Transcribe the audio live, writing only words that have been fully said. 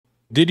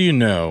Did you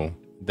know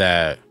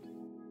that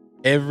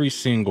every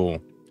single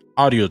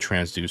audio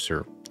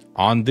transducer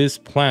on this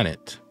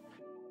planet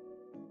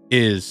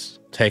is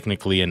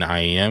technically an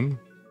IEM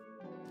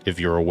if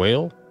you're a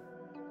whale?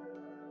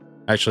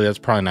 Actually, that's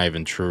probably not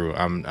even true.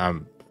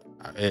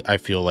 I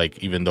feel like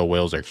even though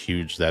whales are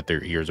huge, that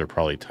their ears are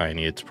probably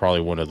tiny. It's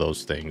probably one of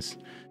those things.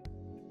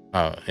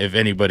 If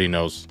anybody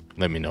knows,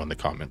 let me know in the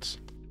comments.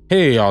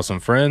 Hey, awesome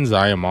friends,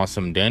 I am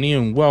Awesome Danny,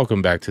 and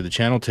welcome back to the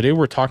channel. Today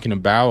we're talking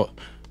about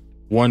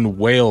one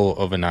whale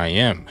of an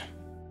IEM.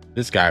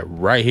 This guy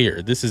right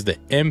here. This is the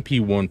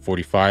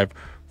MP143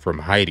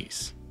 from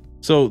Hidizs.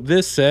 So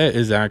this set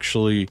is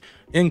actually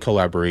in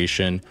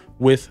collaboration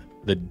with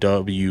the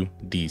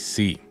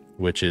WDC,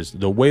 which is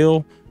the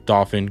Whale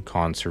Dolphin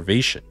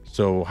Conservation.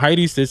 So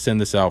Hidizs did send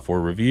this out for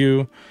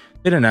review.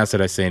 They didn't ask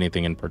that I say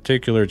anything in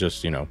particular,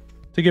 just, to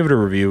give it a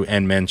review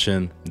and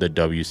mention the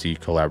WC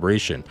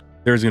collaboration.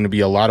 There's going to be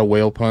a lot of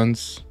whale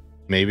puns,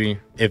 maybe,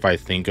 if I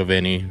think of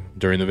any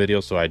during the video,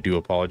 so I do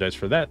apologize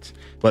for that.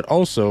 But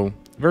also,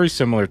 very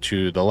similar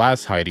to the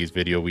last Hidizs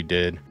video we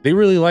did, they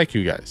really like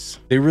you guys.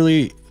 They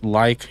really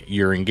like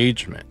your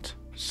engagement.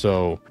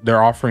 So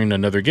they're offering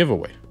another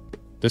giveaway,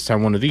 this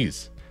time one of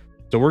these.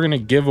 So we're going to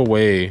give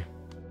away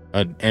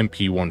an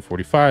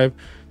MP143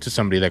 to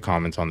somebody that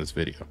comments on this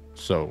video.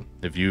 So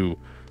if you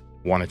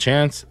want a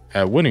chance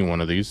at winning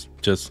one of these,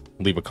 just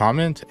leave a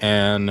comment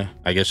and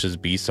I guess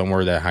just be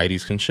somewhere that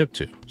Hidizs can ship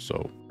to.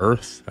 So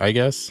Earth, I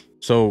guess.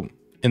 So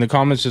in the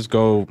comments, just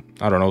go,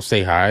 I don't know,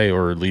 say hi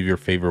or leave your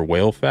favorite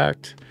whale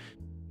fact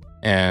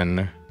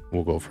and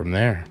we'll go from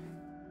there.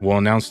 We'll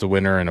announce the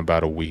winner in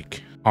about a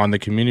week on the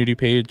community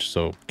page,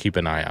 so keep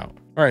an eye out.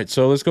 All right,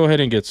 so let's go ahead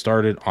and get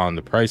started on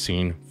the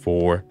pricing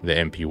for the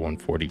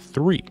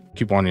MP143.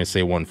 Keep wanting to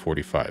say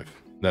 145.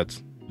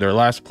 That's their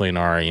last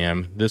planar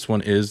IEM. This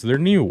one is their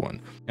new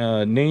one.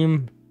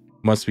 Name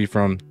must be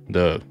from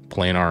the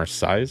planar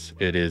size.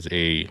 It is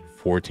a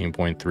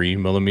 14.3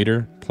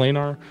 millimeter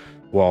planar,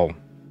 while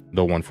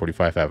the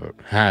 145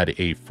 had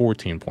a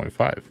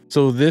 14.5.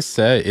 So this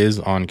set is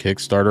on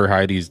Kickstarter.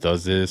 Hidizs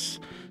does this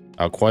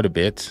quite a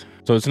bit.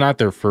 So it's not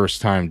their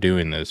first time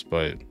doing this,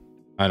 but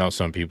I know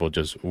some people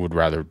just would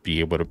rather be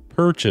able to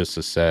purchase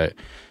a set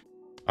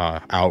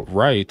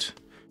outright.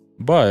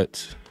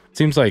 But it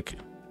seems like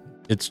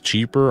it's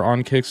cheaper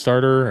on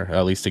Kickstarter,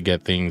 at least to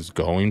get things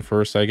going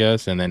first, I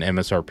guess. And then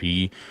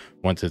MSRP,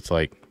 once it's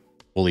like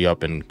fully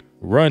up and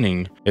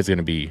running, it's going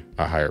to be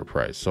a higher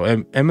price. So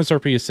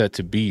MSRP is set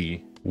to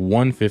be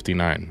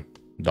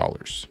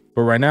 $159.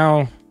 But right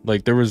now,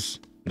 like, there was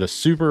the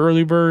super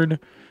early bird,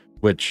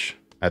 which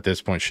at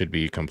this point should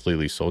be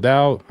completely sold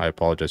out. I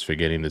apologize for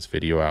getting this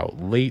video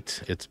out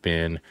late. It's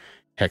been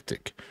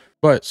hectic.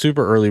 But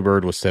super early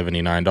bird was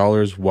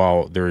 $79,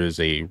 while there is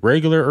a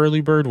regular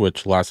early bird,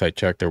 which last I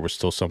checked, there was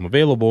still some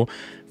available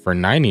for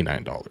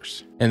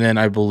 $99. And then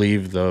I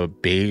believe the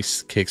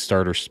base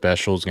Kickstarter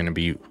special is going to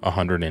be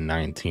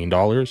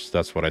 $119.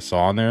 That's what I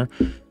saw on there.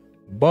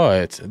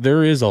 But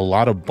there is a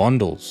lot of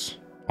bundles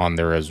on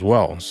there as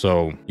well.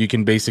 So you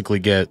can basically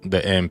get the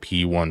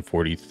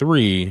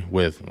MP143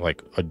 with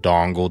like a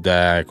dongle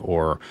DAC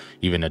or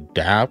even a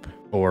DAP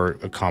or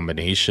a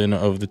combination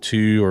of the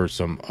two or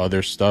some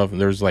other stuff.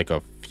 There's like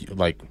a few,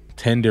 like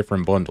 10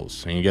 different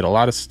bundles, and you get a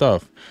lot of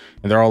stuff,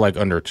 and they're all like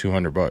under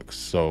 200 bucks.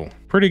 So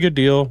pretty good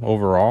deal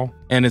overall.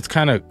 And it's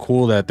kind of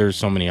cool that there's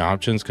so many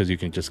options, because you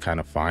can just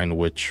kind of find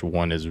which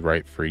one is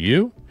right for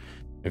you.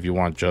 If you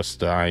want just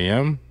the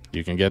IEM,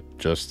 you can get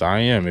just the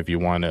IEM. If you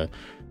want to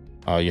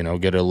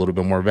get a little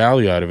bit more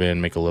value out of it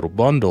and make a little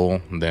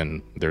bundle,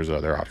 then there's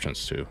other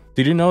options too.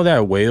 Did you know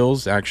that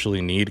whales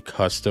actually need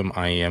custom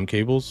IEM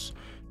cables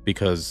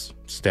because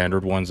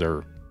standard ones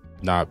are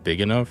not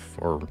big enough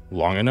or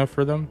long enough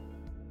for them?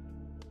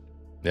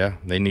 Yeah,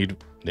 they need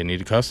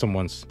custom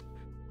ones.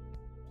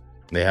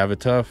 They have it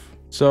tough.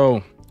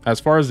 So as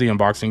far as the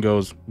unboxing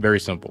goes, very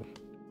simple,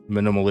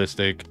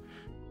 minimalistic,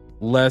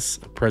 less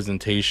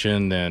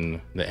presentation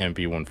than the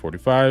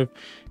MP143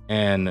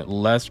 and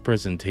less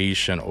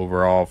presentation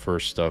overall for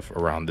stuff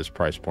around this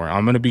price point.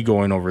 I'm going to be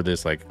going over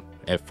this like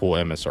at full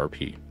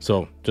MSRP.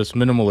 So just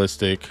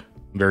minimalistic,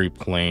 very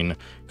plain,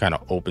 kind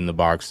of open the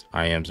box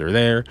IEMs are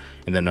there,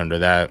 and then under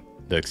that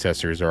the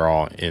accessories are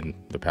all in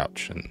the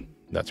pouch, and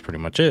that's pretty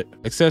much it.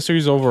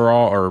 Accessories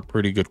overall are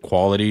pretty good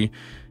quality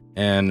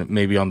and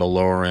maybe on the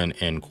lower end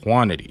in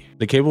quantity.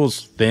 The cable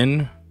is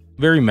thin,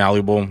 very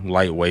malleable,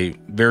 lightweight,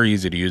 very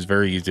easy to use,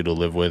 very easy to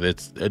live with.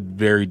 It's a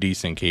very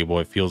decent cable.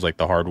 It feels like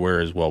the hardware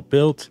is well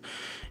built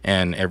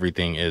and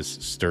everything is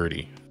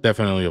sturdy.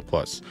 Definitely a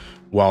plus.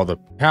 While the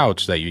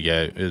pouch that you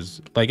get is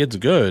like, it's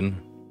good.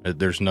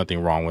 There's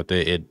nothing wrong with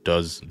it. It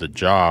does the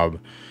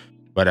job.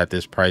 But at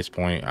this price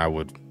point, I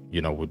would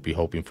be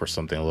hoping for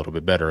something a little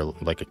bit better,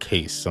 like a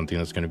case, something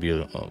that's going to be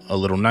a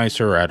little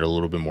nicer, add a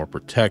little bit more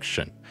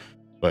protection.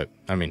 But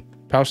I mean,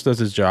 pouch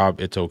does its job.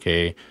 It's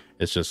okay.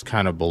 It's just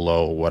kind of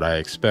below what I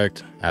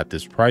expect at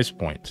this price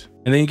point.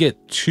 And then you get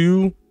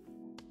two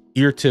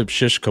ear tip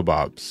shish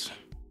kebabs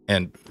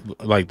and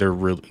like they're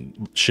real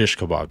shish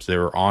kebabs. They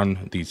were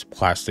on these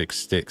plastic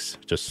sticks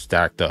just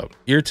stacked up.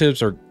 Ear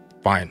tips are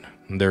fine.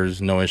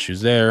 There's no issues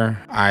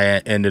there. I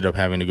ended up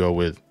having to go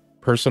with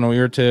personal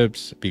ear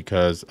tips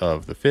because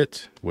of the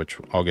fit, which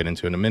I'll get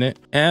into in a minute.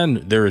 And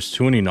there is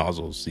tuning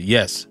nozzles.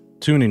 Yes,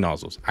 tuning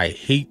nozzles. I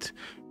hate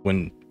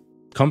when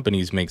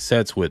companies make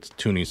sets with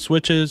tuning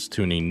switches,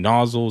 tuning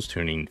nozzles,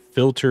 tuning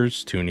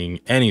filters, tuning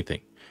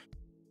anything,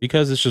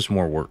 because it's just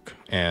more work.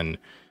 And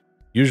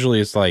usually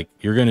it's like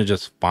you're going to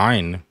just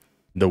find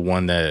the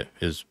one that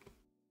is,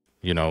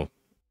 you know,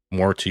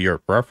 more to your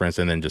preference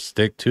and then just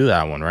stick to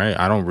that one, right?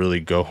 I don't really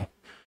go,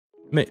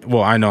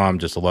 well, I know I'm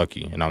just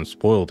lucky and I'm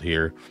spoiled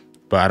here,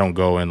 but I don't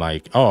go and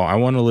like, oh, I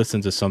want to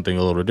listen to something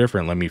a little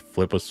different, let me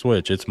flip a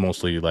switch. It's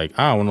mostly like,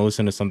 oh, I want to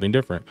listen to something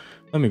different,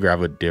 let me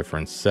grab a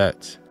different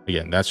set.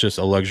 Again, that's just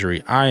a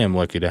luxury I am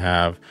lucky to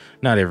have.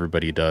 Not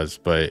everybody does,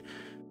 but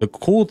the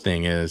cool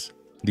thing is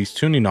these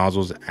tuning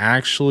nozzles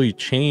actually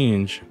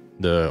change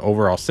the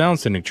overall sound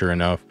signature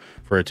enough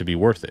for it to be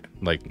worth it.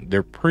 Like,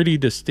 they're pretty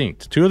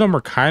distinct. Two of them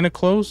are kind of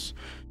close.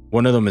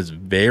 One of them is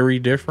very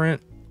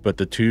different, but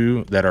the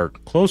two that are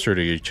closer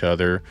to each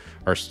other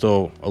are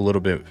still a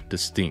little bit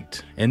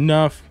distinct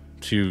enough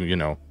to, you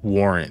know,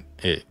 warrant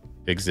it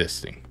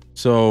existing.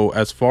 So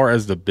as far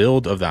as the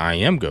build of the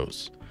IEM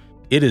goes,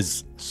 it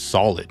is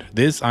solid.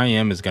 This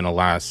IEM is going to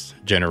last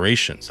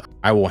generations.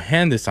 I will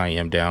hand this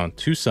IEM down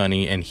to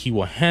Sonny and he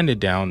will hand it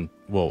down.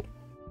 Well,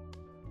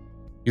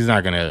 he's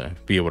not going to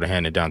be able to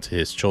hand it down to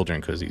his children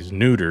because he's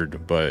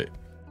neutered, but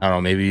I don't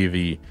know, maybe if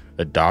he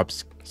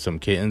adopts some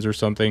kittens or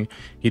something,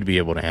 he'd be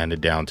able to hand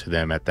it down to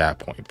them at that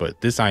point. But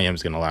this IEM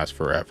is going to last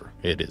forever.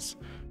 It is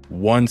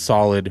one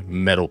solid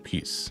metal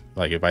piece.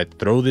 Like, if I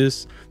throw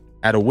this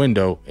at a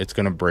window, it's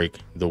going to break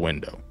the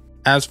window.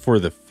 As for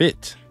the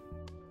fit,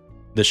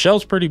 the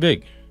shell's pretty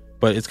big,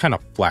 but it's kind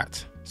of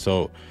flat.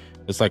 So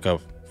it's like a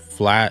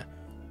flat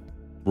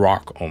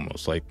rock,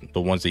 almost like the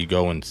ones that you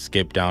go and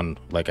skip down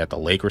like at the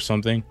lake or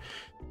something.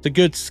 It's a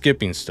good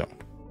skipping stone,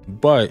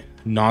 but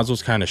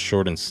nozzle's kind of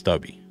short and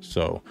stubby.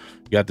 So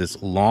you got this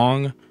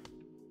long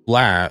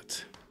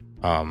flat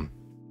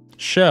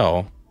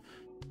shell,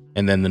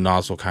 and then the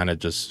nozzle kind of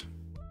just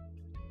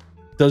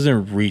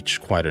doesn't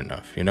reach quite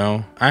enough, you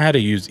know. I had to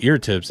use ear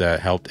tips that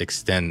helped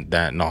extend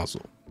that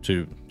nozzle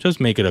to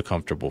just make it a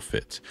comfortable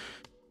fit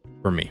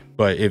for me.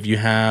 But if you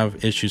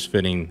have issues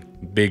fitting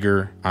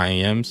bigger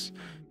IEMs,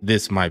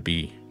 this might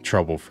be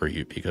trouble for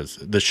you because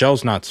the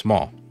shell's not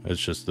small,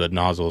 it's just the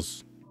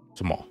nozzle's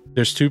small.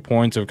 There's 2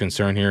 points of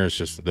concern here. It's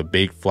just the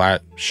big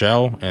flat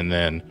shell and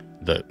then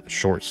the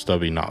short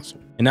stubby nozzle.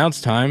 And now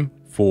it's time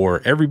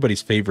for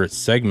everybody's favorite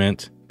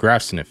segment,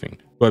 graph sniffing.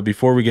 But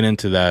before we get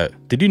into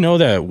that, did you know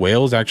that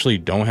WHALES actually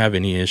don't have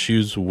any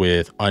issues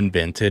with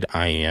unvented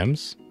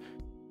IEMs?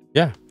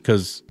 Yeah,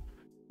 because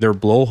their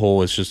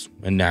blowhole is just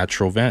a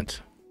natural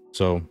vent.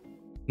 So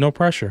no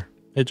pressure.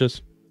 It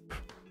just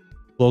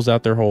blows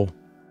out their hole.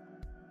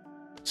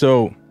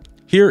 So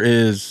here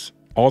is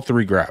all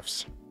 3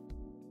 graphs.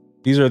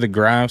 These are the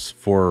graphs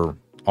for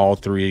all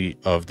 3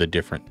 of the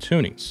different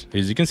tunings.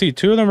 As you can see,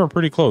 2 of them are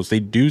pretty close. They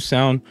do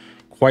sound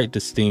quite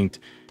distinct,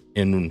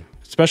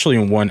 especially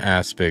in one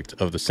aspect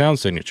of the sound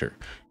signature.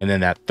 And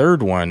then that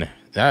third one,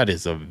 that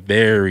is a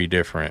very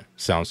different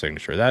sound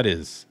signature. That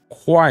is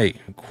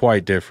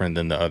quite different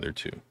than the other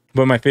 2.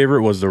 But my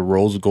favorite was the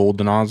rose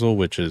gold nozzle,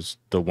 which is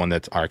the one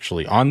that's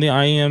actually on the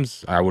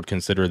IEMs. I would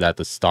consider that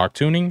the stock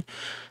tuning.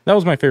 That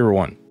was my favorite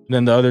one.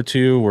 Then the other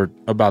 2 were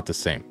about the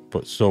same.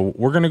 But so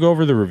we're going to go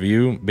over the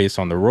review based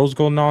on the rose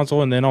gold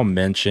nozzle, and then I'll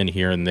mention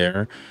here and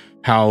there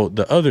how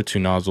the other 2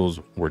 nozzles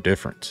were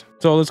different.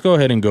 So let's go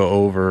ahead and go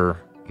over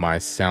my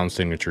sound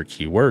signature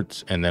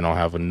keywords, and then I'll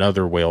have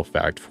another whale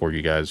fact for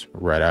you guys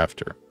right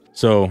after.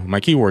 So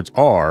my keywords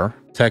are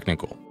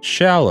technical,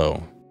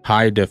 shallow,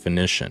 high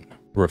definition,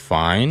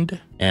 refined,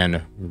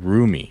 and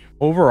roomy.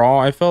 Overall,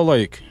 I felt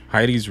like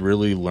Hidizs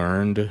really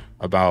learned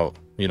about,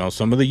 you know,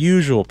 some of the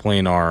usual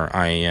planar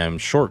IEM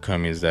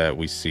shortcomings that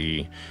we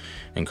see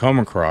and come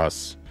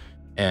across,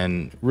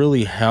 and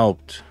really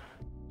helped,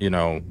 you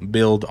know,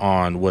 build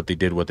on what they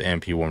did with the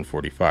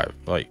MP145.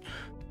 Like,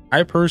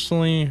 I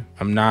personally,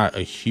 I'm not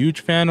a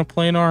huge fan of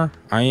planar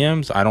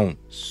IEMs. I don't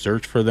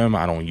search for them.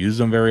 I don't use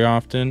them very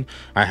often.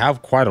 I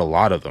have quite a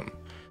lot of them,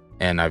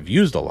 and I've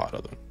used a lot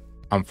of them.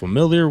 I'm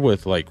familiar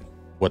with like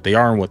what they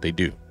are and what they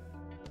do,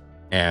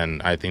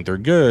 and I think they're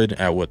good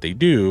at what they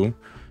do,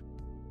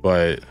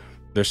 but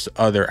there's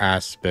other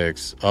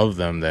aspects of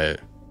them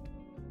that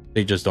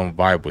they just don't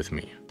vibe with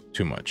me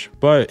too much.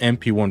 But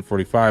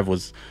MP145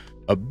 was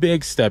a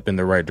big step in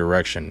the right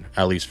direction,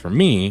 at least for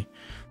me,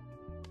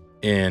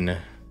 in,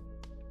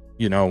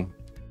 you know,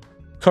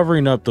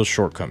 covering up those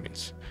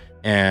shortcomings.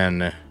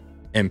 And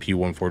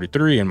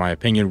MP143, in my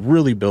opinion,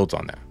 really builds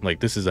on that.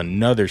 Like, this is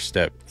another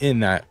step in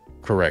that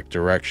correct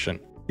direction.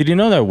 Did you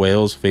know that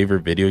WHALES'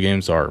 favorite video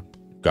games are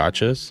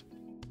gotchas?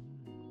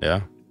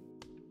 Yeah,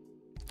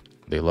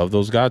 they love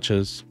those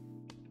gotchas.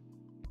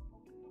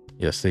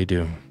 Yes, they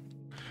do.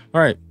 All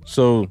right,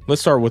 so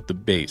let's start with the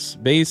bass.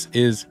 Bass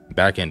is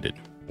back-ended.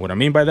 What I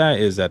mean by that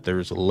is that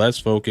there's less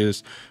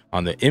focus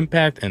on the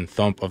impact and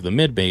thump of the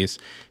mid bass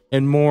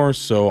and more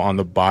so on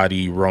the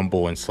body,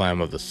 rumble, and slam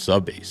of the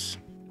sub bass.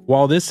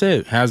 While this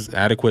set has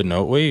adequate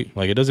note weight,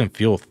 like it doesn't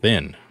feel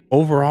thin.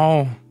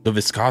 Overall, the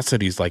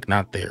viscosity is like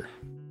not there.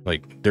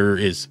 Like there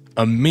is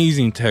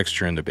amazing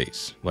texture in the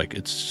bass. Like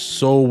it's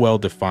so well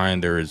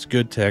defined. There is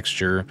good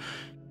texture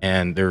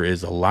and there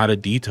is a lot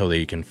of detail that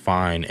you can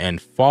find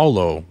and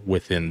follow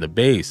within the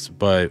bass.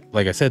 But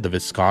like I said, the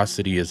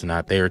viscosity is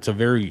not there. It's a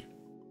very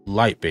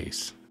light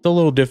bass. It's a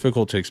little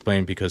difficult to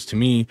explain because to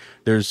me,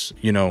 there's,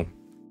 you know,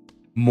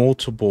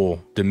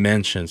 multiple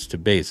dimensions to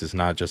bass. It's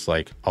not just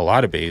like a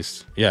lot of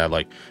bass. Yeah,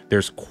 like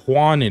there's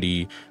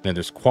quantity, then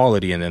there's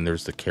quality, and then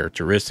there's the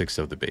characteristics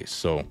of the bass.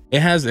 So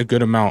it has a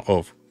good amount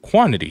of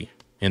quantity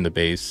in the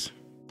bass,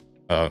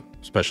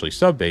 especially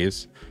sub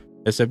bass,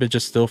 except it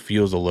just still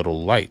feels a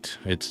little light.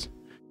 It's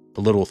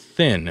a little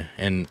thin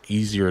and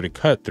easier to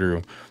cut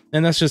through.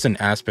 And that's just an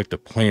aspect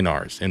of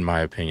planars, in my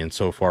opinion.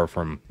 So far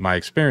from my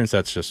experience,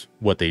 that's just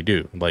what they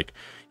do. Like,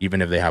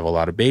 even if they have a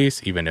lot of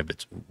bass, even if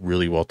it's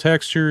really well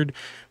textured,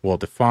 well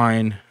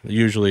defined,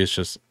 usually it's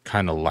just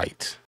kind of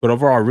light. But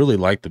overall, I really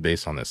like the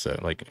bass on this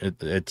set. Like,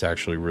 it's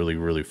actually really,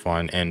 really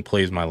fun and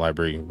plays my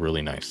library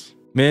really nice.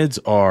 Mids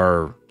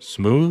are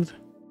smooth,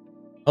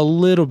 a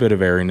little bit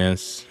of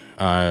airiness.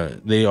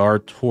 They are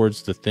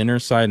towards the thinner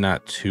side,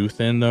 not too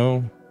thin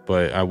though,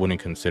 but I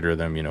wouldn't consider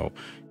them, you know,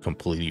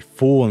 completely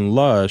full and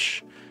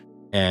lush,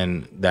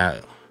 and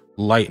that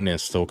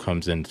lightness still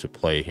comes into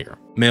play here.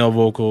 Male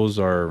vocals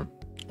are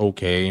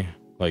okay,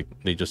 like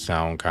they just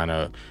sound kind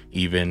of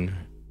even,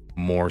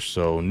 more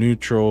so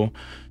neutral,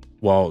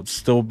 while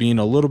still being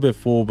a little bit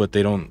full, but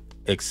they don't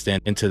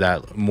extend into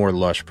that more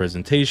lush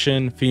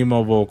presentation.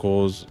 Female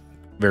vocals,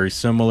 very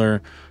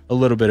similar, a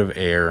little bit of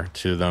air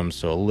to them,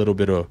 so a little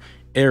bit of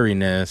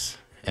airiness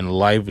and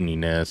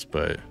liveliness,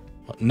 but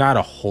not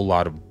a whole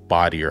lot of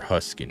body or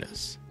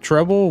huskiness.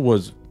 Treble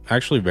was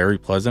actually very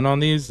pleasant on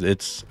these.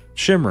 It's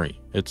shimmery,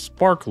 it's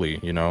sparkly,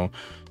 you know.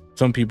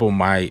 Some people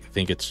might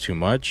think it's too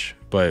much,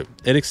 but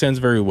it extends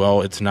very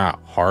well. It's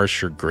not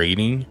harsh or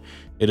grating.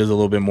 It is a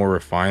little bit more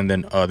refined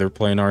than other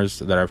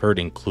planars that I've heard,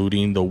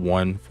 including the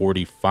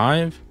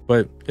 145,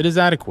 but it is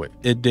adequate.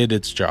 It did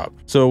its job.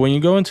 So when you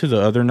go into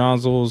the other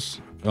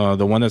nozzles,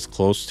 the one that's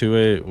close to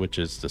it, which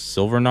is the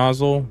silver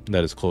nozzle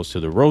that is close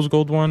to the rose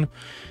gold one,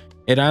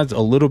 it adds a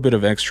little bit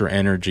of extra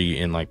energy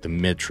in like the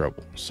mid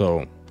treble.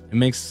 So it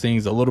makes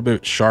things a little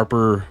bit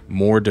sharper,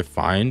 more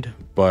defined,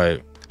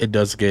 but it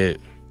does get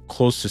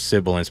close to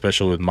sibilant,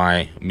 especially with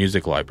my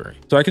music library.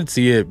 So I could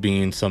see it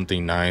being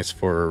something nice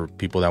for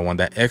people that want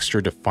that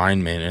extra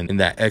definement and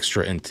that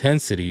extra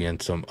intensity in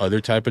some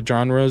other type of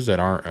genres that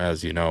aren't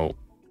as, you know,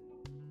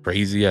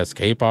 crazy as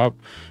K-pop.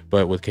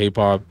 But with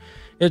K-pop,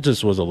 it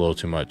just was a little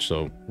too much.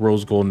 So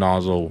rose gold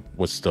nozzle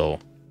was still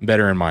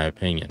better in my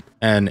opinion.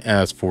 And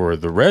as for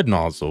the red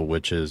nozzle,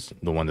 which is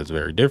the one that's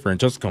very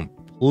different, just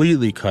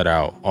completely cut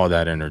out all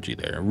that energy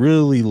there. It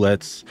really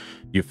lets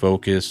you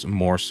focus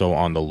more so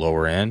on the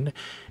lower end,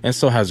 and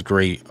still has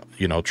great,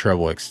 you know,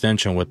 treble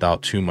extension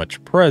without too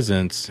much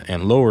presence,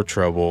 and lower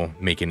treble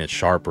making it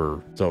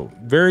sharper. So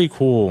very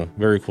cool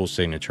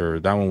signature.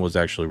 That one was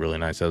actually really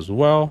nice as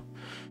well.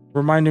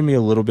 Reminded me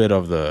a little bit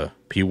of the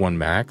P1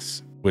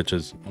 Max, which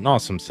is an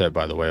awesome set,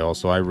 by the way.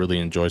 Also, I really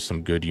enjoy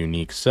some good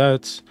unique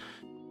sets,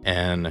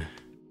 and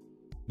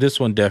this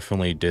one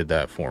definitely did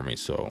that for me.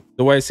 So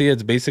the way I see it,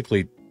 it's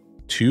basically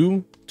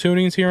two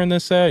tunings here in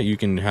this set. You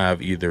can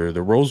have either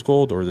the rose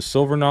gold or the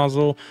silver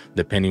nozzle,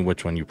 depending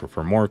which one you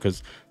prefer more,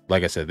 because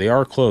like I said, they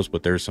are close,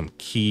 but there's some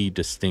key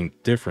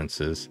distinct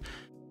differences.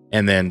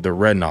 And then the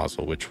red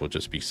nozzle, which will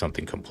just be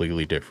something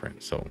completely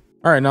different. So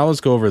all right, now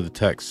let's go over the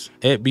text.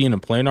 It being a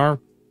planar,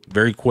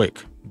 very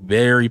quick,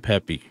 very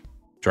peppy.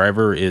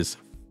 Driver is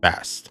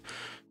fast,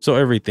 so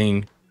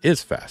everything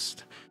is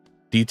fast.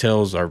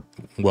 Details are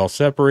well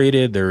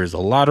separated. There is a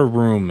lot of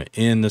room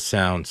in the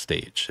sound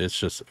stage. It's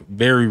just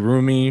very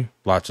roomy,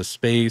 lots of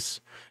space,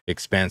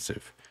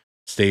 expansive.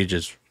 Stage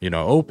is, you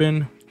know,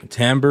 open.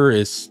 Timbre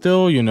is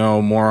still, you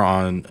know, more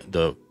on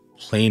the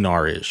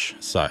planar-ish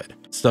side.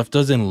 Stuff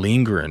doesn't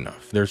linger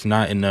enough. There's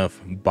not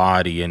enough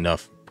body,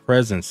 enough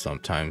presence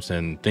sometimes,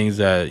 and things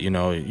that, you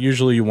know,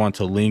 usually you want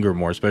to linger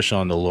more, especially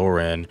on the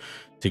lower end,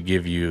 to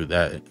give you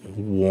that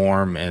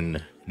warm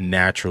and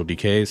natural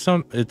decay.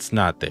 It's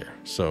not there.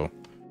 So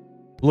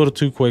a little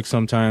too quick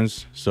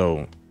sometimes,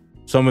 so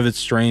some of its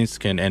strengths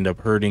can end up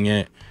hurting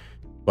it,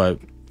 but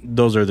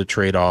those are the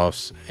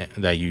trade-offs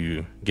that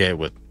you get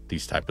with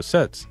these type of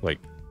sets. Like,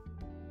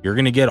 you're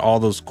gonna get all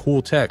those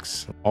cool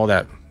texts, all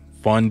that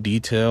fun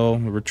detail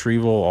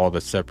retrieval, all the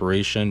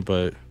separation,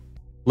 but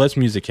less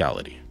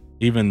musicality,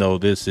 even though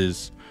this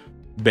is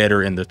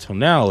better in the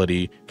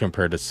tonality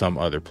compared to some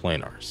other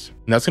planars.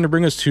 And that's going to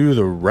bring us to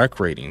the rec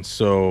rating.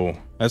 So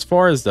as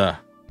far as the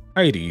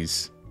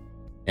Hidizs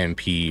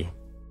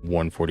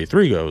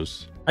MP143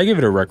 goes, I give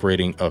it a rec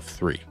rating of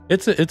 3.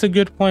 It's a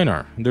good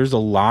planar. There's a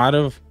lot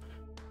of,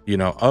 you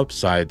know,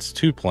 upsides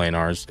to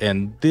planars,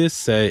 and this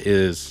set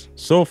is,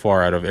 so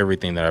far out of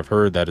everything that I've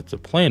heard that it's a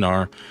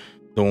planar,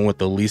 the one with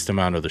the least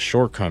amount of the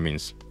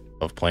shortcomings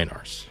of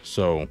planars.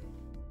 So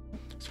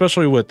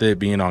especially with it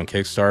being on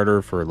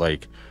Kickstarter for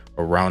like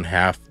around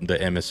half the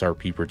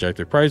MSRP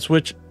projected price,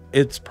 which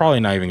it's probably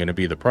not even going to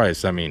be the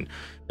price. I mean,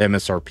 the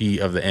MSRP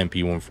of the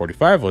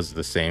MP145 was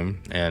the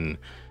same, and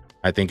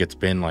I think it's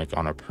been like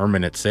on a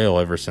permanent sale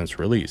ever since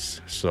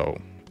release.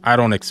 So I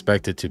don't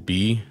expect it to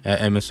be at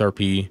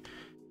MSRP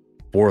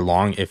for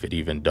long, if it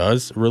even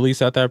does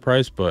release at that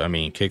price. But I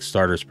mean,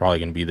 Kickstarter is probably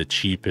going to be the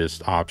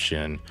cheapest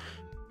option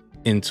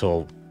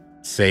until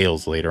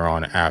sales later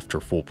on after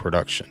full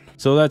production.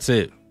 So that's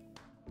it.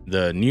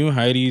 The new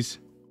Hidizs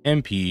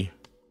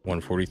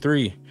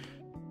MP143.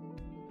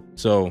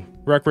 So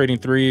rec rating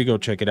 3, go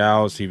check it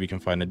out, see if you can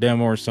find a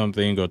demo or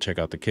something. Go check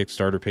out the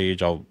Kickstarter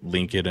page. I'll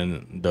link it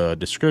in the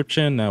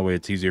description, that way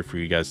it's easier for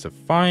you guys to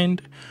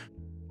find.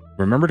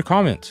 Remember to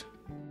comment.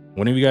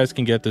 One of you guys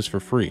can get this for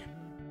free,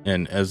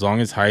 and as long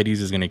as Hidizs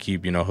is going to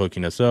keep, you know,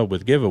 hooking us up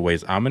with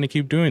giveaways, I'm going to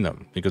keep doing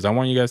them, because I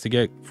want you guys to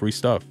get free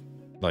stuff.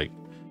 Like,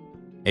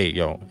 hey,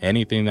 yo,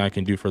 anything that I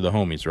can do for the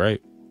homies,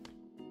 right?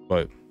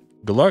 But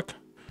good luck.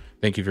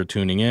 Thank you for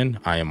tuning in.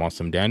 I am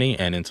Awesome Danny,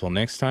 and until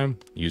next time,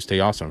 you stay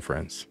awesome,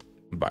 friends.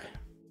 Bye.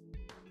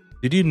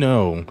 Did you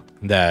know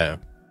that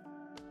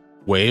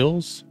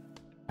whales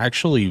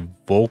actually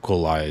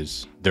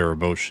vocalize their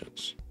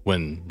emotions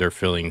when they're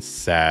feeling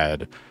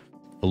sad,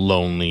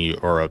 lonely,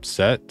 or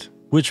upset,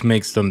 which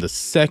makes them the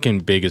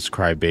second biggest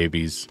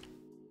crybabies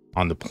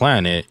on the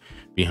planet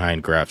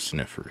behind graph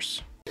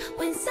sniffers?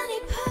 When sunny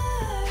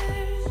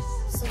purrs,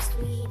 so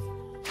sweet,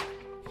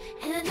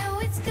 and I know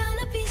it's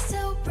gonna be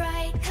so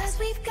bright, 'cause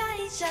we've got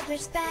each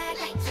other's back,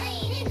 like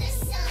playing in the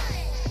sun,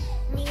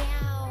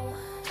 meow,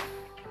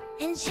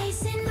 and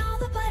chasing all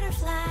the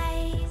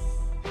butterflies.